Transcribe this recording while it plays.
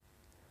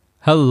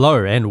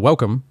Hello and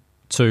welcome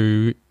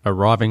to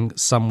Arriving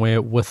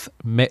Somewhere with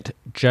Matt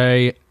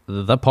J,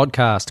 the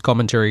podcast,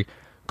 commentary,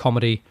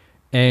 comedy,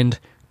 and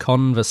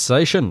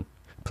conversation.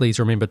 Please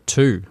remember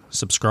to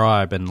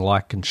subscribe and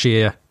like and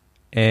share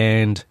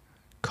and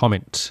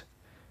comment.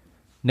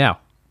 Now,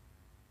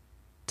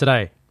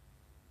 today,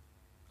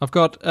 I've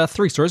got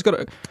three stories.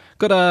 Got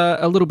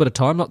a little bit of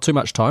time, not too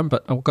much time,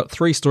 but I've got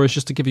three stories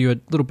just to give you a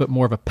little bit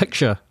more of a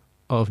picture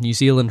of New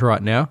Zealand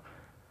right now.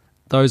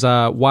 Those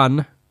are,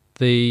 one,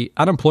 the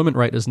unemployment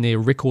rate is near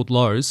record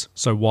lows,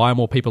 so why are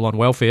more people on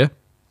welfare?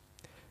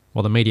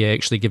 Well, the media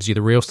actually gives you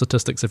the real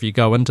statistics if you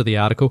go into the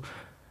article.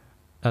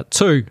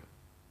 Two,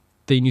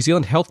 the New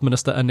Zealand Health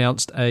Minister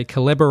announced a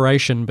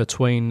collaboration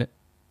between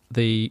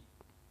the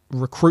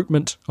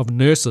recruitment of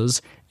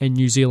nurses and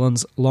New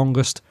Zealand's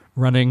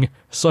longest-running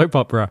soap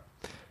opera.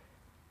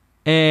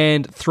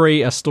 And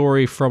three, a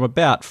story from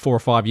about 4 or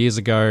 5 years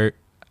ago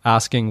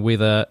asking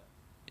whether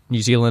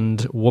New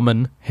Zealand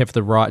women have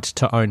the right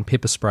to own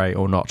pepper spray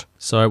or not.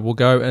 So we'll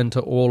go into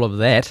all of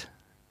that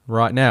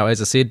right now. As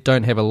I said,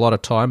 don't have a lot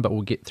of time, but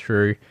we'll get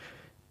through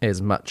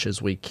as much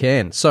as we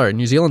can. So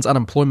New Zealand's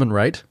unemployment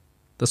rate,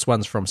 this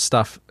one's from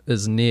Stuff,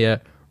 is near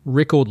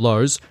record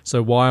lows.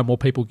 So why are more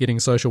people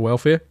getting social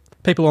welfare?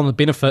 People on the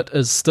benefit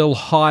is still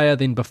higher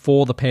than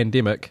before the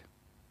pandemic.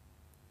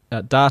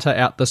 Data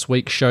out this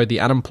week showed the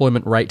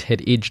unemployment rate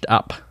had edged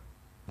up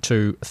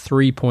to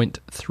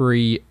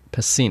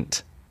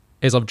 3.3%.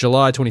 As of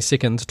July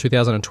 22nd,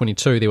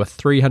 2022, there were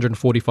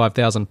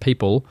 345,000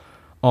 people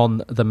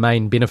on the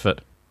main benefit.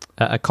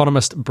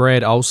 Economist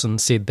Brad Olson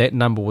said that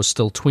number was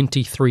still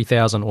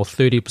 23,000 or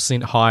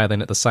 30% higher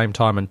than at the same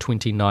time in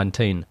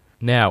 2019.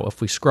 Now,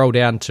 if we scroll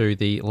down to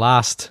the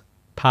last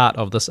part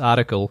of this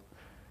article,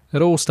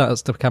 it all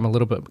starts to become a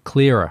little bit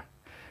clearer.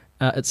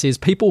 It says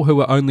people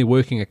who are only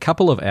working a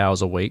couple of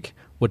hours a week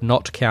would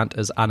not count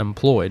as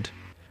unemployed,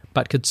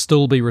 but could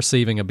still be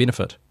receiving a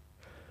benefit.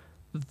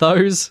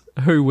 Those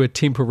who were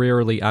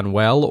temporarily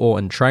unwell or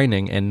in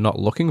training and not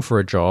looking for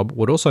a job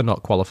would also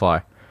not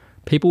qualify.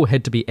 People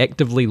had to be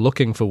actively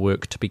looking for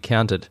work to be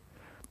counted.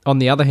 On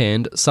the other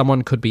hand,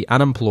 someone could be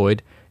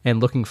unemployed and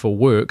looking for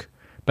work,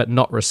 but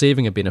not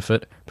receiving a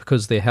benefit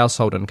because their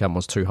household income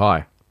was too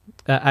high.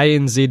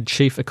 ANZ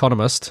Chief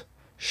Economist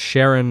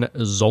Sharon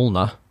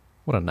Zollner,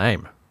 what a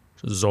name,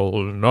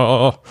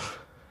 Zollner.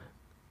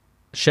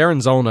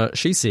 Sharon Zollner,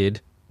 she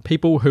said,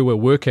 people who were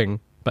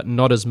working but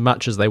not as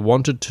much as they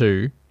wanted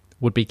to,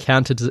 would be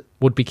counted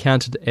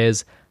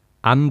as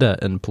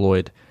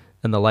underemployed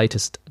in the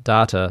latest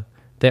data.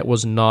 That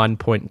was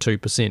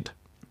 9.2%.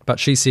 But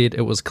she said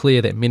it was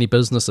clear that many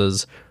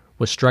businesses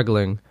were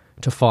struggling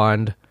to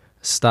find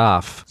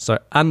staff. So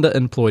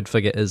underemployed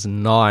figure is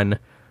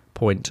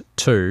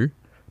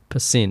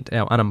 9.2%.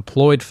 Our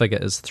unemployed figure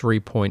is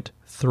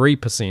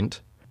 3.3%.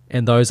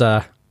 And those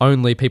are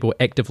only people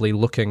actively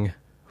looking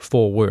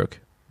for work.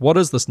 What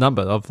is this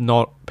number of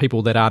not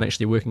people that aren't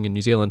actually working in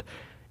New Zealand,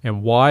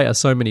 and why are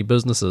so many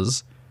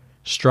businesses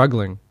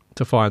struggling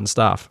to find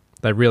staff?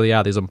 They really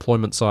are. There's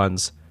employment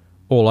signs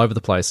all over the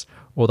place.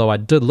 Although I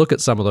did look at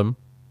some of them.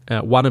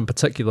 One in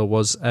particular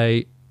was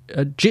a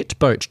jet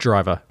boat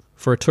driver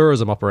for a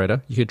tourism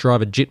operator. You could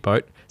drive a jet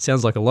boat.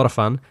 Sounds like a lot of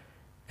fun.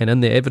 And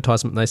in their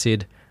advertisement they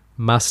said,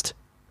 must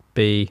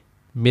be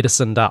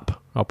medicined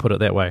up. I'll put it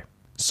that way.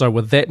 So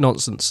with that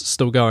nonsense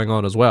still going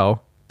on as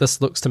well, this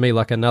looks to me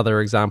like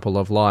another example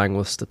of lying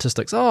with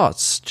statistics. Oh,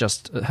 it's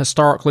just a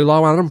historically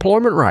low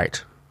unemployment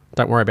rate.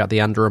 Don't worry about the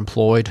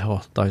underemployed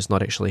or those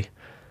not actually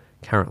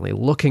currently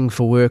looking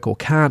for work or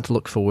can't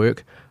look for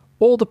work,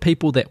 or the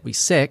people that we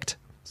sacked.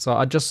 So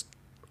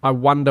I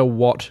wonder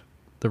what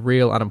the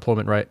real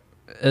unemployment rate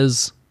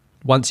is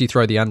once you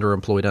throw the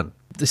underemployed in.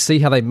 To see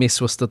how they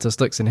mess with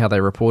statistics and how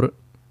they report it,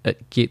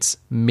 it gets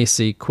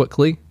messy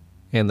quickly,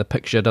 and the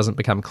picture doesn't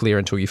become clear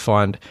until you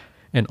find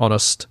an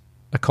honest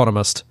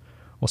economist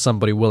or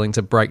somebody willing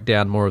to break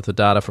down more of the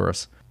data for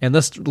us. And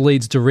this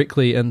leads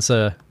directly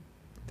into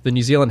the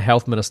New Zealand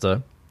Health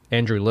Minister,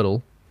 Andrew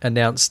Little,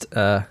 announced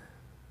a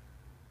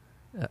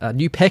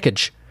new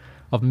package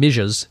of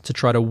measures to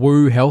try to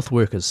woo health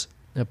workers,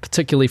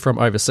 particularly from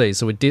overseas.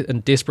 So we're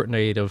in desperate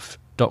need of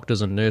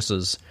doctors and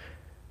nurses.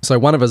 So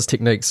one of his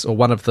techniques, or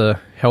one of the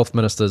health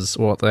ministers,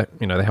 or the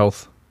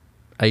health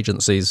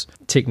agency's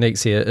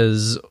techniques here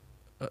is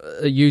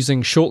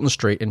using Shorten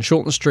Street, and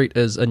Shorten Street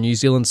is a New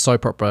Zealand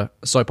soap opera,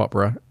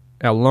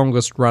 our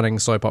longest running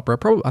soap opera,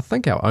 probably I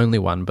think our only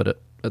one, but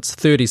it's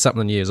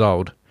 30-something years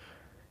old,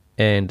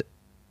 and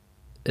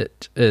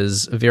it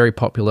is very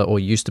popular, or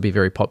used to be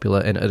very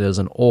popular, and it is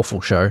an awful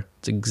show.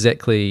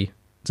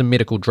 It's a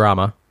medical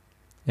drama,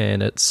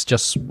 and it's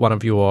just one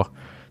of your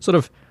sort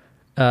of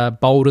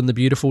Bold and the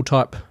Beautiful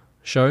type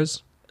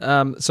shows.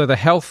 So the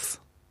health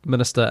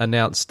minister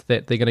announced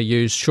that they're going to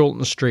use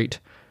Shorten Street.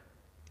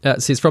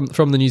 It says from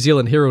the New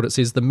Zealand Herald, it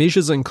says the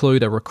measures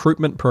include a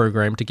recruitment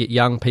program to get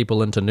young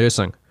people into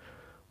nursing,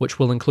 which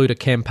will include a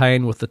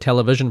campaign with the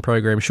television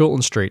program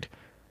Shorten Street,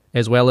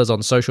 as well as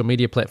on social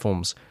media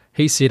platforms.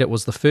 He said it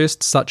was the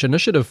first such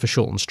initiative for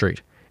Shorten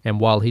Street,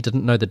 and while he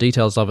didn't know the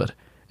details of it,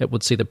 it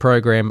would see the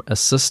program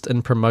assist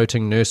in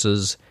promoting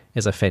nurses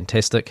as a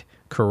fantastic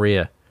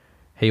career.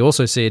 He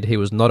also said he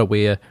was not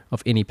aware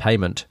of any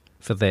payment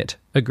for that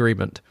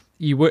agreement.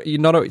 You're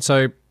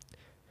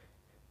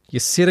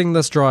setting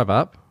this drive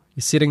up,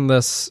 you're setting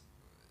this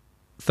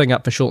thing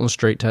up for Shortland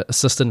Street to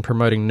assist in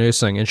promoting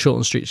nursing, and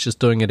Shortland Street's just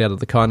doing it out of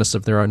the kindness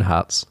of their own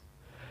hearts.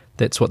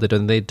 That's what they're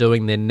doing. They're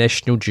doing their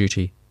national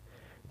duty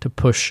to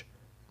push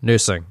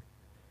nursing.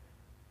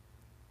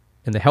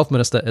 And the health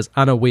minister is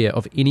unaware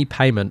of any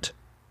payment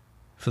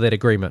for that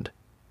agreement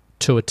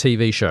to a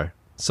TV show.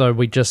 So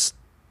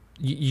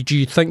do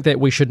you think that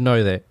we should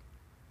know that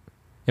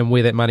and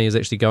where that money is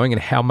actually going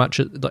and how much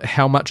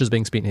is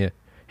being spent here?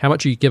 How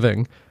much are you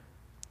giving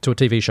to a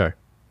TV show?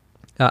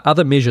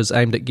 Other measures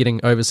aimed at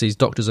getting overseas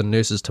doctors and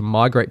nurses to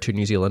migrate to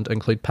New Zealand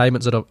include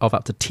payments of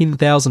up to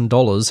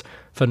 $10,000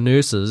 for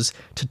nurses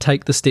to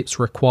take the steps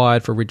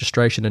required for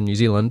registration in New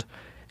Zealand,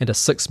 and a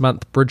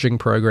 6-month bridging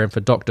program for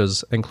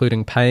doctors,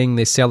 including paying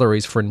their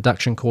salaries for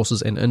induction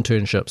courses and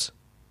internships.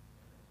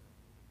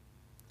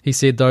 He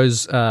said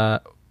those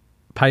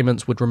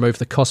payments would remove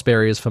the cost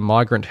barriers for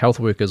migrant health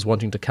workers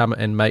wanting to come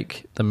and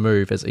make the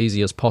move as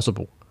easy as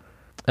possible.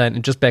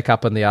 And just back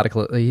up in the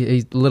article,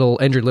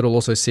 Andrew Little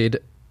also said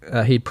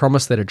he'd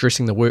promised that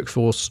addressing the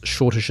workforce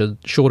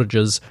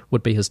shortages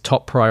would be his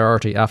top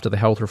priority after the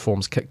health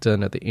reforms kicked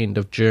in at the end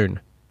of June.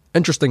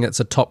 Interesting it's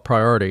a top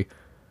priority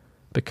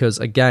because,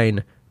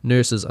 again,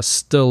 nurses are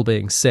still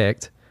being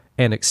sacked,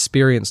 and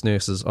experienced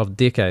nurses of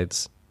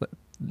decades,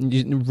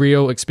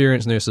 real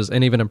experienced nurses,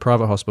 and even in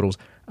private hospitals,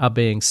 are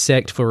being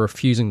sacked for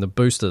refusing the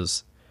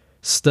boosters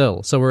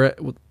still. So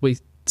we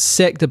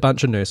sacked a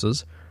bunch of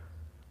nurses,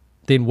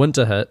 then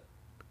winter hit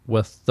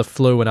with the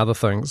flu and other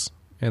things,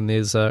 and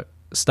there's a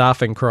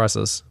staffing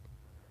crisis.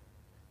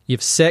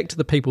 You've sacked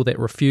the people that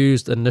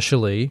refused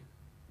initially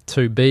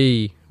to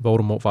be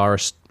Voldemort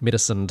virus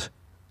medicined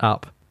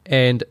up,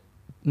 and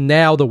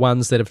now the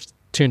ones that have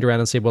turned around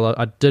and said, well,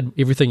 I did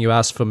everything you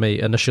asked for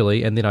me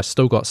initially, and then I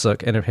still got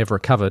sick and have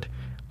recovered.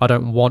 I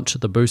don't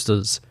want the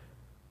boosters.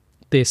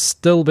 They're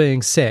still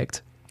being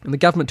sacked, and the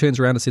government turns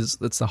around and says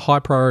it's a high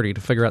priority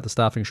to figure out the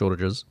staffing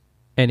shortages.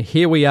 And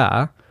here we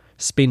are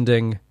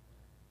spending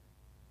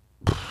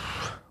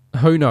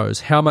who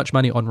knows how much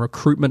money on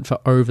recruitment for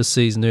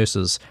overseas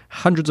nurses,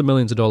 hundreds of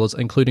millions of dollars,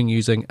 including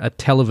using a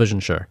television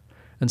show,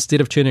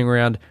 instead of turning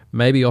around,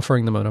 maybe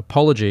offering them an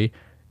apology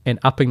and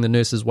upping the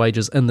nurses'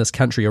 wages in this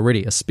country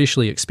already,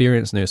 especially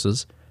experienced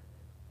nurses,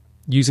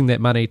 using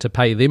that money to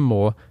pay them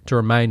more to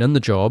remain in the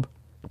job,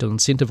 to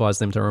incentivize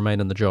them to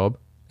remain in the job,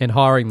 and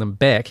hiring them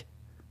back.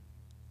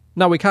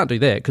 No, we can't do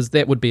that, because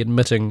that would be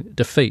admitting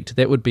defeat.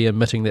 That would be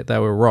admitting that they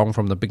were wrong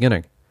from the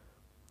beginning.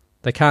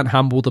 They can't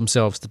humble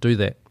themselves to do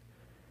that.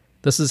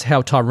 This is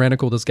how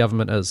tyrannical this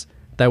government is.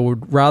 They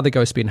would rather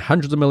go spend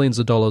hundreds of millions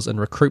of dollars in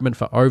recruitment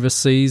for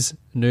overseas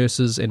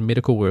nurses and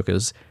medical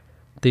workers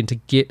than to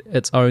get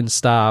its own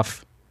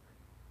staff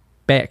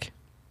back,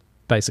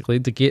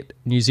 basically, to get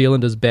New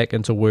Zealanders back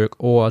into work,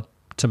 or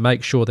to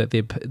make sure that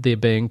they're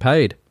being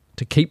paid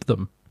to keep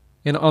them.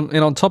 And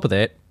on top of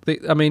that,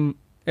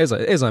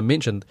 as I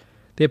mentioned,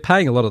 they're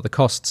paying a lot of the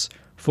costs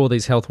for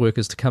these health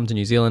workers to come to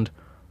New Zealand,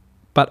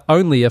 but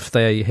only if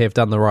they have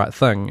done the right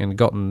thing and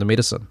gotten the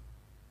medicine.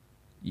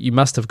 You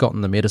must have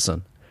gotten the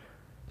medicine.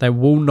 They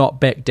will not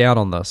back down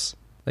on this.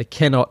 They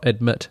cannot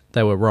admit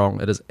they were wrong.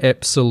 It is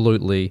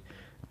absolutely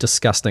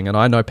disgusting, and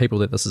I know people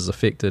that this has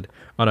affected.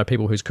 I know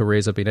people whose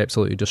careers have been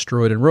absolutely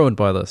destroyed and ruined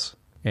by this.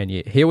 And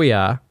yet, here we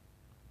are.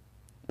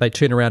 They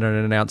turn around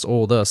and announce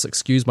all this,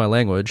 excuse my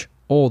language,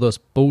 all this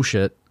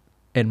bullshit,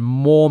 and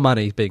more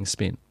money being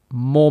spent.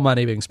 More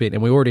money being spent.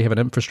 And we already have an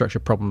infrastructure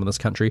problem in this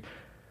country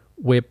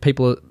where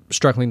people are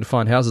struggling to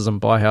find houses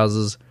and buy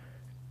houses,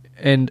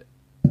 and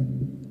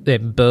they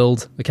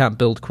can't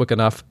build quick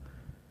enough.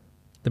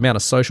 The amount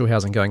of social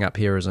housing going up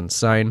here is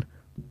insane.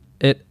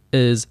 It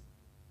is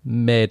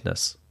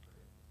madness.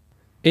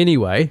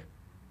 Anyway,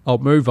 I'll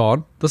move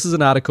on. This is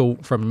an article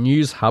from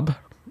News Hub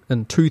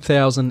in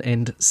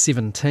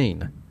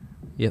 2017.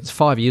 Yeah, it's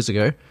 5 years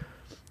ago.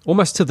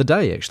 Almost to the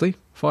day, actually.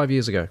 5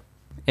 years ago.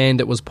 And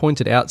it was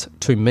pointed out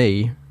to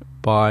me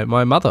by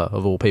my mother,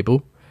 of all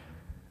people.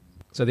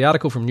 So the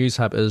article from News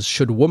Hub is,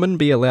 should women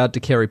be allowed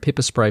to carry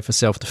pepper spray for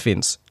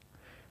self-defense?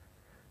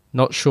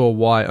 Not sure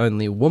why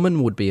only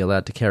women would be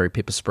allowed to carry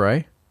pepper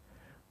spray,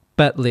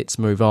 but let's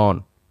move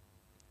on.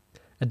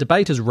 A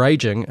debate is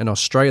raging in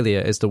Australia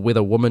as to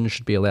whether women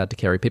should be allowed to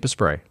carry pepper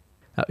spray.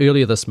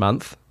 Earlier this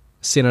month,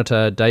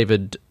 Senator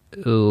David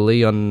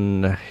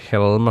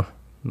Leyonhjelm,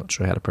 not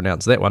sure how to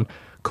pronounce that one,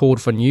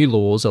 called for new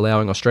laws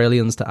allowing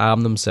Australians to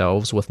arm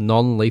themselves with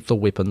non-lethal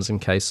weapons in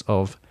case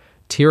of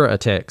terror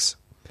attacks.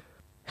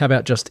 How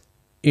about just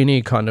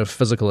any kind of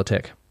physical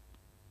attack?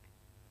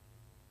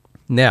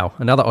 Now,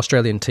 another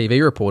Australian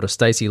TV reporter,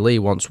 Stacey Lee,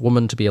 wants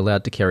women to be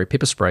allowed to carry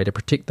pepper spray to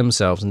protect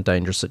themselves in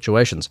dangerous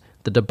situations.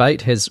 The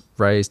debate has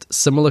raised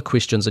similar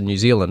questions in New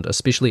Zealand,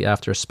 especially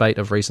after a spate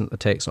of recent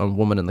attacks on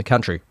women in the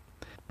country.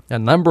 A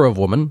number of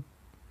women,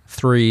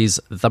 Three's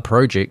The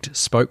Project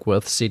spoke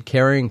with, said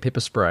carrying pepper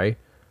spray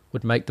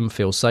would make them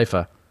feel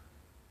safer.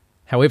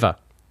 However,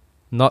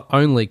 not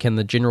only can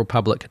the general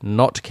public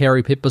not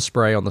carry pepper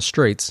spray on the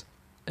streets,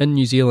 in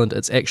New Zealand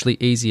it's actually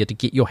easier to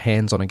get your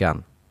hands on a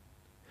gun.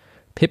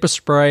 Pepper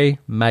spray,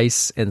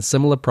 mace, and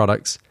similar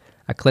products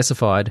are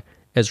classified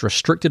as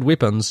restricted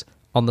weapons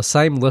on the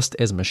same list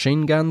as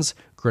machine guns,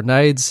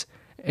 grenades,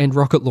 and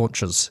rocket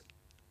launchers.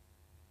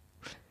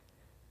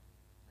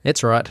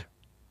 That's right,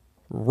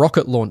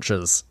 rocket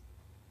launchers.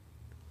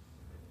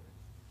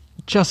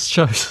 Just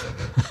shows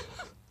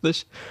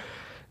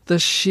the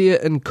sheer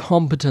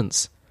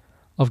incompetence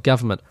of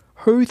government.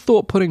 Who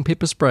thought putting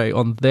pepper spray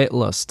on that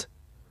list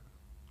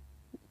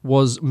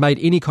made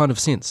any kind of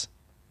sense?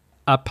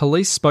 A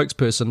police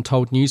spokesperson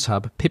told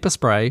Newshub pepper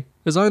spray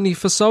is only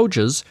for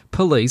soldiers,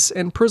 police,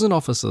 and prison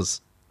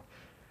officers.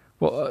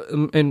 Well,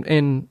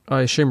 and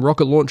I assume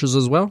rocket launchers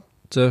as well.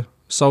 Do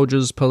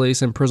soldiers,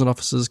 police, and prison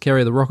officers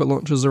carry the rocket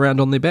launchers around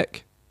on their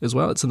back as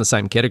well? It's in the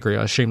same category,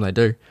 I assume they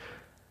do.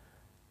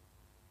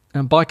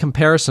 And by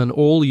comparison,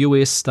 all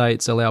US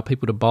states allow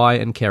people to buy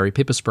and carry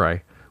pepper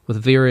spray, with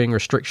varying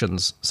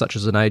restrictions, such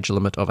as an age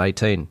limit of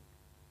 18.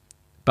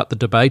 But the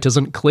debate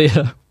isn't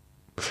clear.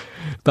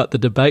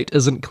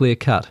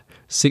 Clear-cut.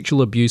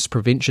 Sexual Abuse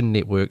Prevention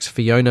Network's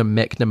Fiona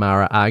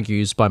McNamara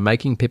argues by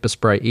making pepper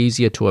spray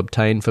easier to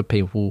obtain for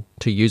people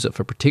to use it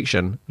for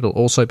protection, it'll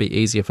also be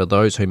easier for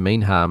those who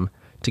mean harm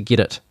to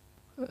get it.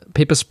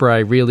 Pepper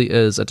spray really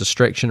is a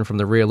distraction from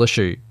the real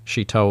issue,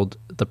 she told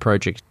The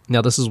Project.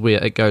 Now this is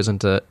where it goes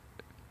into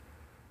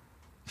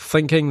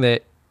thinking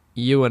that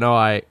you and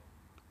I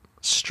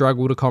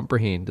struggle to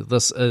comprehend.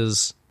 This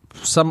is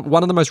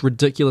one of the most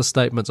ridiculous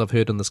statements I've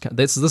heard in this country.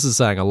 This is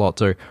saying a lot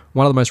too.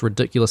 One of the most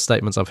ridiculous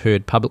statements I've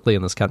heard publicly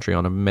in this country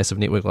on a massive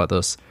network like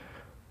this,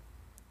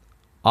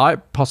 I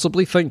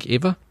possibly think,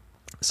 ever.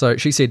 So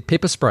she said,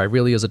 pepper spray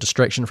really is a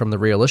distraction from the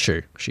real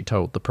issue, she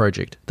told The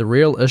Project. The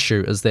real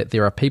issue is that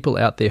there are people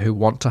out there who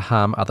want to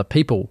harm other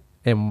people,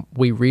 and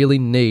we really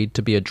need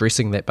to be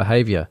addressing that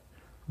behaviour,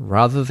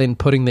 rather than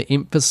putting the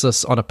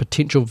emphasis on a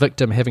potential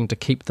victim having to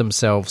keep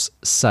themselves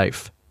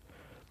safe.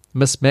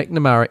 Miss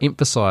McNamara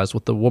emphasised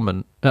with the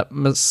woman.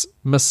 Miss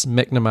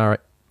McNamara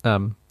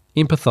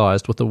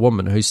empathised with the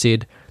woman who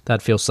said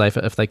they'd feel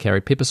safer if they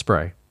carried pepper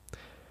spray.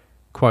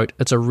 Quote,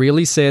 "It's a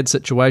really sad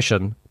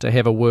situation to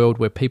have a world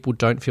where people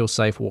don't feel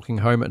safe walking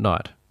home at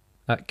night."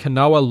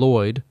 Kanoa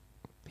Lloyd,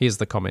 here's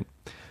the comment,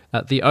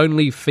 the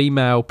only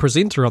female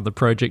presenter on the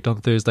project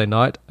on Thursday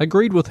night,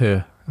 agreed with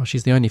her. Oh,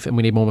 she's the only.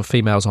 We need more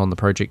females on the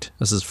project.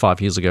 This is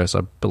 5 years ago, so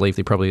I believe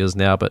there probably is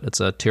now, but it's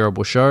a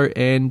terrible show,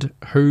 and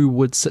who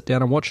would sit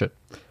down and watch it?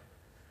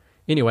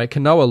 Anyway,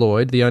 Kanoa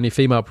Lloyd, the only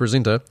female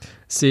presenter,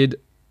 said,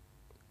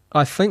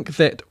 "I think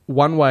that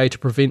one way to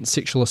prevent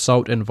sexual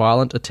assault and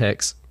violent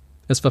attacks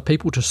is for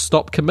people to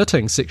stop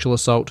committing sexual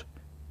assault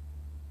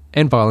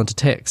and violent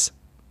attacks."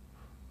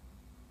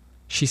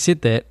 She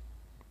said that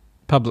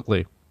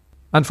publicly.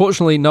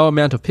 Unfortunately, no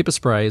amount of pepper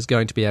spray is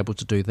going to be able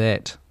to do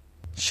that.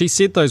 She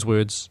said those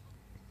words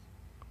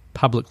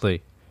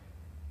publicly.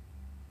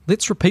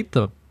 Let's repeat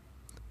them.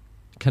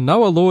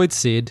 Kanoa Lloyd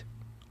said,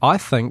 "I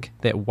think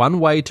that one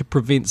way to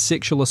prevent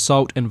sexual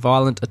assault and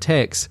violent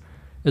attacks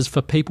is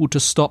for people to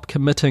stop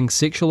committing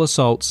sexual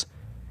assaults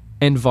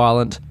and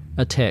violent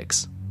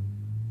attacks.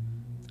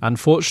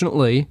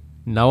 Unfortunately,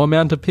 no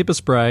amount of pepper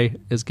spray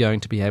is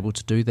going to be able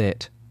to do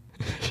that."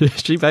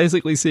 She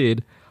basically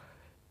said,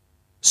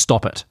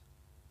 stop it.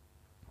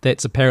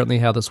 That's apparently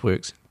how this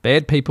works.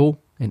 Bad people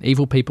and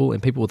people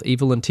with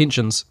evil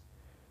intentions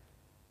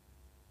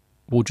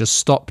will just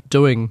stop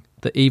doing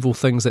the evil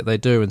things that they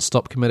do and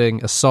stop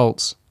committing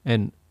assaults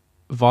and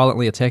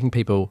violently attacking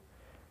people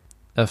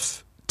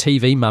if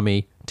TV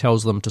mummy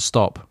tells them to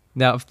stop.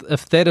 Now,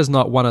 if that is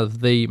not one of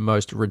the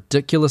most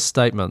ridiculous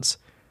statements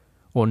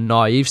or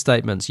naive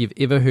statements you've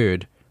ever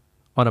heard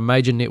on a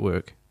major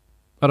network,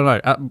 I don't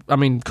know. I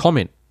mean,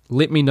 comment.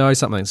 Let me know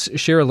something.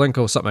 Share a link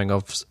or something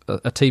of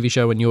a TV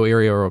show in your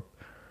area or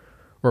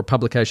a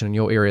publication in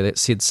your area that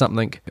said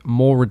something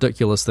more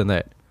ridiculous than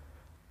that.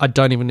 I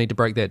don't even need to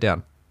break that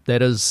down.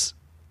 That is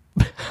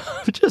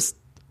just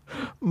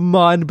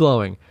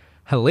mind-blowing,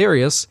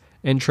 hilarious,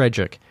 and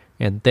tragic.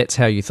 And that's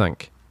how you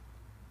think.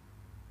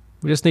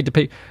 We just need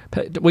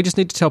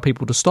to tell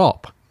people to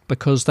stop,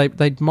 because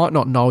they might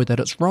not know that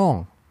it's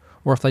wrong.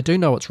 Or if they do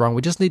know it's wrong,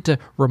 we just need to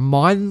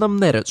remind them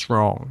that it's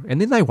wrong, and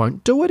then they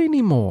won't do it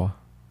anymore.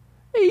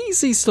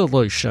 Easy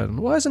solution.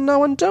 Why isn't no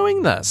one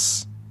doing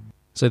this?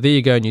 So there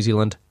you go, New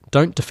Zealand.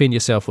 Don't defend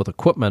yourself with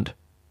equipment.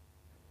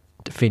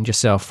 Defend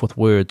yourself with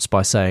words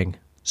by saying,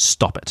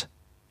 stop it.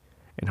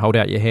 And hold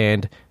out your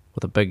hand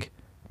with a big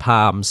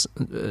palm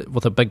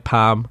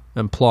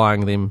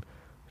implying them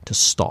to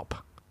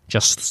stop.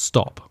 Just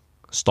stop.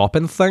 Stop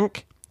and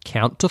think.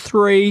 Count to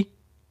 3.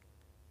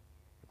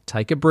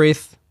 Take a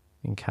breath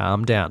and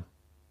calm down.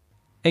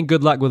 And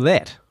good luck with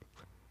that.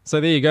 So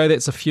there you go.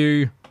 That's a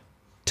few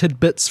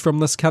tidbits from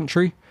this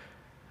country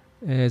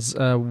as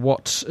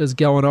what is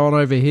going on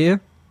over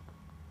here.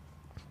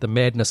 The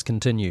madness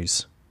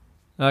continues.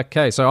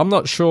 Okay, so I'm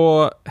not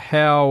sure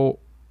how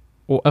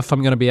or if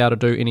I'm going to be able to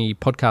do any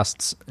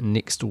podcasts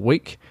next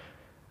week.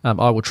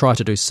 I will try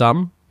to do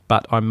some,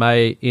 but I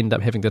may end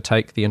up having to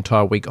take the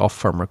entire week off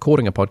from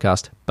recording a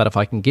podcast. But if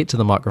I can get to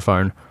the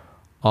microphone,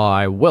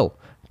 I will.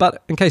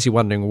 But in case you're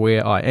wondering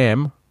where I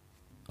am,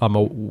 I'm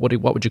what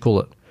would you call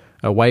it?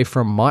 Away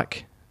from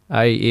mic,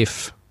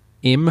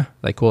 AFM.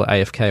 They call it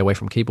AFK, away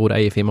from keyboard,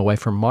 AFM, away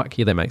from mic.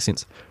 Yeah, that makes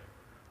sense.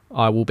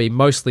 I will be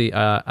mostly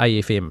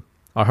AFM.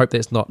 I hope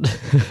that's not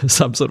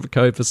some sort of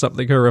code for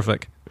something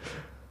horrific.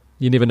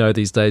 You never know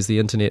these days. The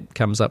internet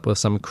comes up with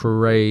some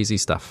crazy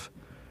stuff.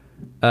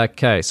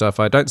 Okay, so if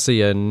I don't see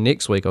you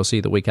next week, I'll see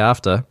you the week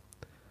after.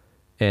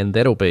 And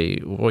that'll be,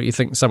 what you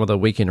think some of the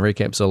weekend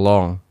recaps are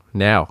long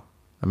now.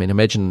 I mean,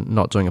 imagine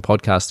not doing a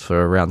podcast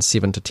for around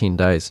 7 to 10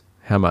 days.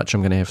 How much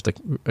I'm going to have to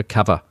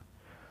cover.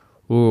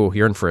 Ooh,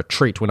 you're in for a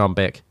treat when I'm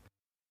back.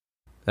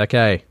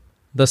 Okay,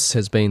 this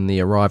has been the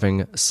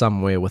Arriving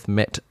Somewhere with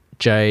Matt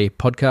J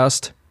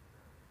podcast.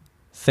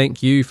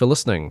 Thank you for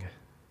listening.